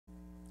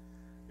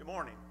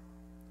morning.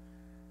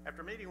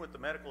 After meeting with the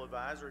Medical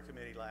Advisory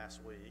Committee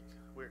last week,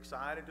 we're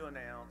excited to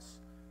announce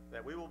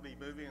that we will be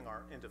moving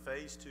into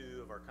phase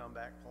 2 of our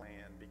comeback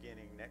plan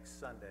beginning next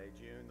Sunday,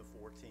 June the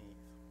 14th.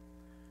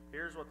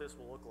 Here's what this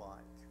will look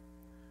like.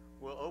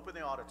 We'll open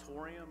the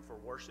auditorium for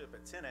worship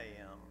at 10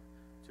 a.m.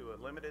 to a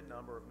limited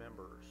number of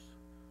members.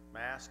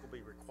 Masks will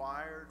be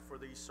required for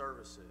these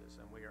services,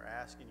 and we are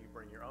asking you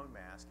bring your own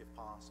mask if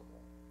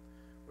possible.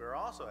 We are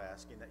also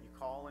asking that you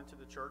call into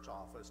the church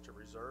office to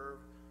reserve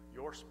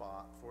your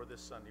spot for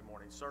this Sunday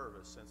morning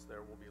service, since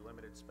there will be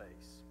limited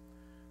space.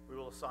 We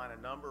will assign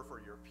a number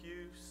for your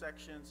pew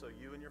section so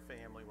you and your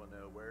family will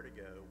know where to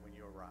go when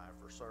you arrive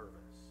for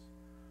service.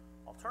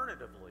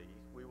 Alternatively,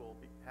 we will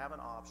have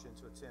an option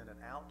to attend an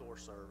outdoor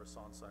service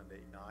on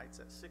Sunday nights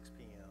at 6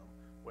 p.m.,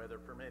 weather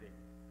permitting.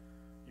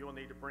 You will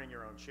need to bring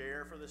your own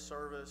chair for this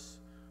service,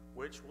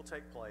 which will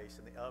take place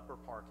in the upper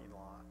parking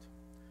lot.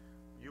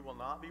 You will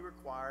not be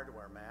required to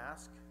wear a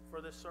mask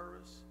for this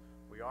service.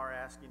 We are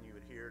asking you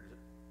adhere to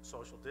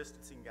social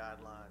distancing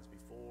guidelines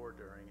before,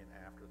 during, and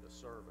after the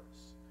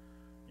service.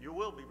 You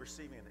will be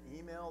receiving an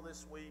email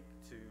this week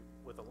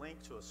with a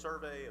link to a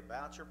survey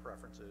about your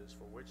preferences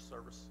for which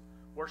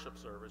worship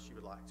service you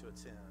would like to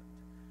attend.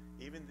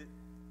 Even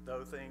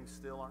though things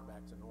still aren't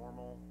back to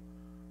normal,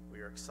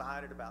 we are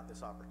excited about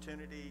this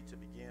opportunity to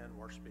begin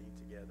worshiping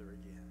together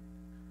again.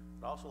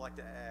 I'd also like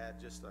to add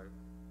just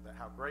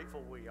how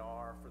grateful we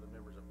are for the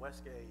members of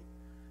Westgate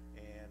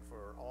and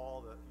for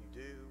all that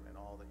you do and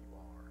all that you are.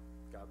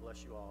 God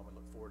bless you all, and we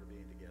look forward to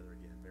being together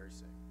again very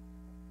soon.